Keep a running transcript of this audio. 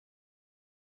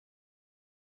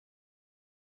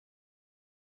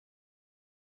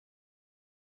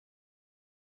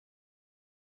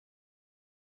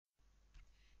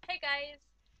guys,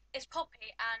 it's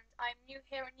Poppy and I'm new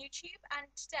here on YouTube, and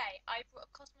today I brought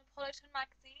a Cosmopolitan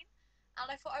magazine and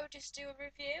I thought I would just do a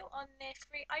review on the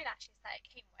free eyelashes that it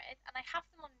came with, and I have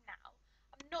them on now.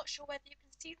 I'm not sure whether you can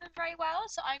see them very well,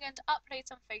 so I'm going to upload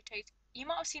some photos. You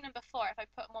might have seen them before if I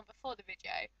put them on before the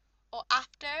video or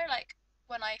after, like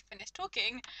when I finish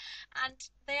talking, and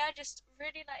they are just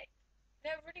really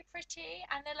they're really pretty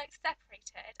and they're like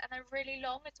separated and they're really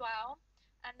long as well,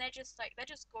 and they're just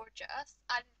gorgeous,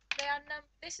 and they are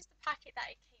this is the packet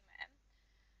that it came in,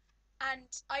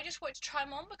 and I just wanted to try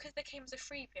them on because they came as a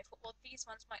freebie. I thought, well, these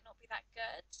ones might not be that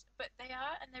good, but they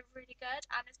are, and they're really good.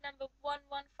 And it's number 115,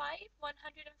 and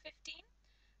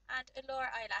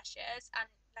Allure eyelashes, and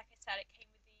like I said, it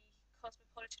came with the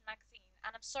Cosmopolitan magazine.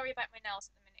 And I'm sorry about my nails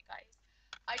at the minute, guys.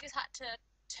 I just had to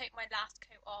take my last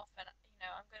coat off, and I'm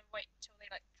going to wait until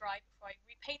they like dry before I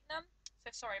repaint them.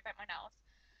 So sorry about my nails.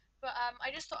 But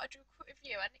I just thought I'd do a quick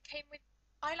review, and it came with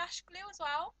eyelash glue as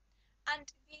well. And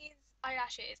these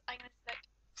eyelashes, I'm gonna like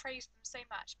praise them so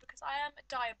much because I am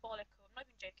diabolical. I'm not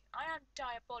even joking. I am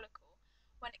diabolical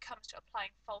when it comes to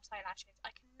applying false eyelashes. I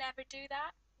can never do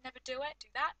that. Never do it. Do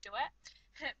that. Do it.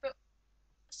 But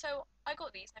so I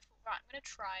got these and I thought, right, I'm gonna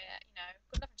try it.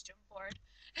 Got nothing to do. I'm bored.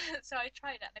 So I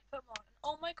tried it and I put them on, and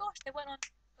oh my gosh, they went on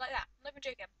like that. I'm not even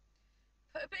joking.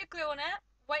 Put a bit of glue on it.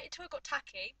 Waited till it got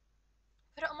tacky,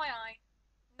 put it on my eye,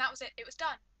 and that was it. It was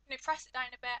done. Press it down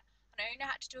a bit, and I only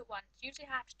had to do it once. Usually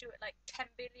I have to do it like 10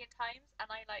 billion times, and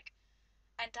I like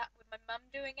end up with my mum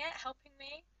doing it, helping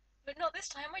me. But not this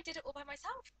time. I did it all by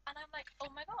myself, and I'm like, oh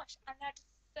my gosh, and they're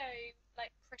just so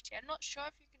like pretty. I'm not sure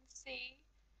if you can see,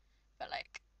 but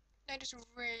like they're just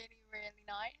really, really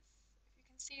nice. If you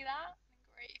can see that, then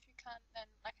great. If you can't, then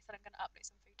like I said, I'm gonna upload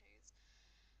some photos.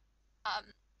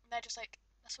 They're just like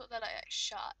that's what they're like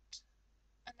shut,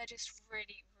 and they're just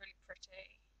really, really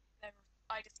pretty. They're,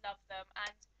 I just love them,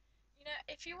 and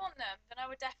if you want them, then I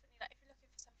would definitely like if you're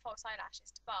looking for some false eyelashes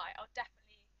to buy, I would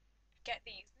definitely get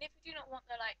these. And if you do not want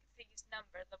the these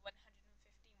number, the 115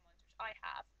 ones, which I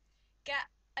have,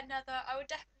 get another. I would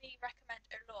definitely recommend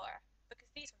Allure because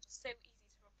these ones are so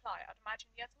easy to apply. I'd imagine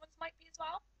the other ones might be as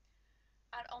well.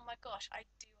 And oh my gosh, I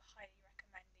do highly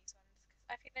recommend these ones because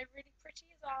I think they're really pretty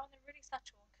as well, and they're really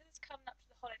subtle. And because it's coming up to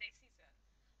the holiday season,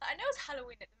 like, I know it's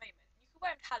Halloween at the moment. You could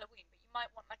wear them to Halloween, but you might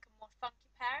want like a more funky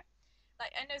pair.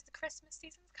 Like I know the Christmas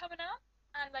season's coming up,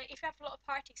 and like if you have a lot of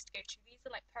parties to go to, these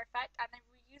are like perfect, and they're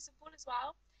reusable as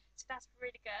well. So that's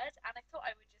really good. And I thought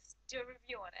I would just do a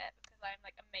review on it because I'm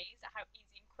like amazed at how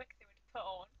easy and quick they were to put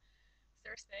on.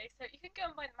 Seriously. So you can go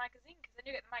and buy the magazine because then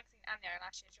you get the magazine and the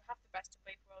eyelashes. You'll have the best of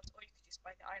both worlds, or you could just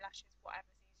buy the eyelashes,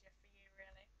 whatever's easier for you,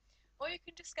 really. Or you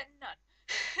can just get none.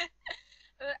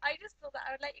 But I just thought that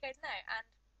I would let you guys know, and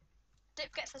don't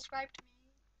forget to subscribe to me.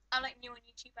 I'm like new on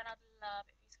YouTube, and I'd love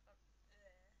if you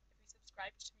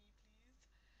subscribed to me, please.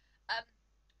 Um,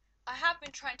 I have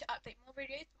been trying to update more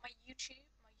videos, but my Ucam,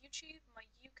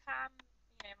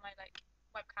 my like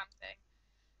webcam thing,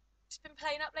 it's been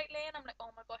playing up lately, and I'm like, oh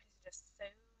my gosh, this is just so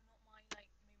not my like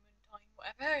moment time,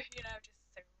 whatever, just so not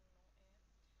it.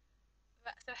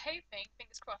 But so hoping,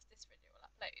 fingers crossed, this video will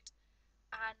upload.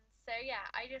 And so yeah,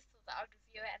 I just thought that I would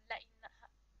review it and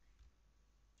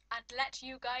let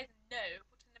you guys know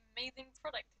what an amazing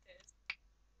product it is.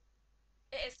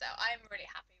 It is though. I am really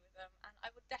happy with them, and I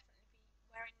would definitely be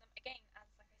wearing them again. As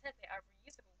like I said, they are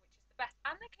reusable, which is the best,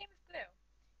 and they came with glue,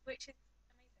 which is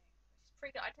amazing, which is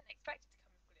pretty good. I didn't expect it to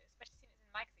come with glue, especially seeing it's in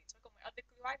the magazine. So I got my other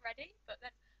glue right ready, but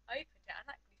then I opened it and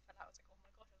that glue fell out. I was like, oh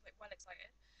my gosh! I was like, well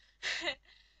excited.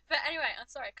 But anyway, I'm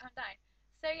sorry, calm down.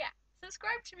 So yeah,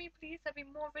 subscribe to me, please. There'll be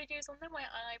more videos on them,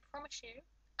 I promise you.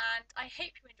 And I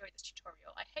hope you enjoyed this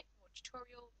tutorial. I hope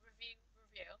tutorial review.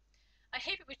 I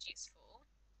hope it was useful.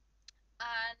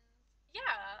 And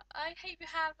yeah, I hope you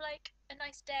have like a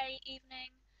nice day,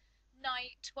 evening,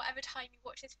 night, whatever time you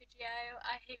watch this video.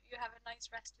 I hope you have a nice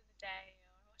rest of the day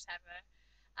or whatever.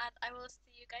 And I will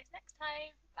see you guys next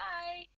time. Bye!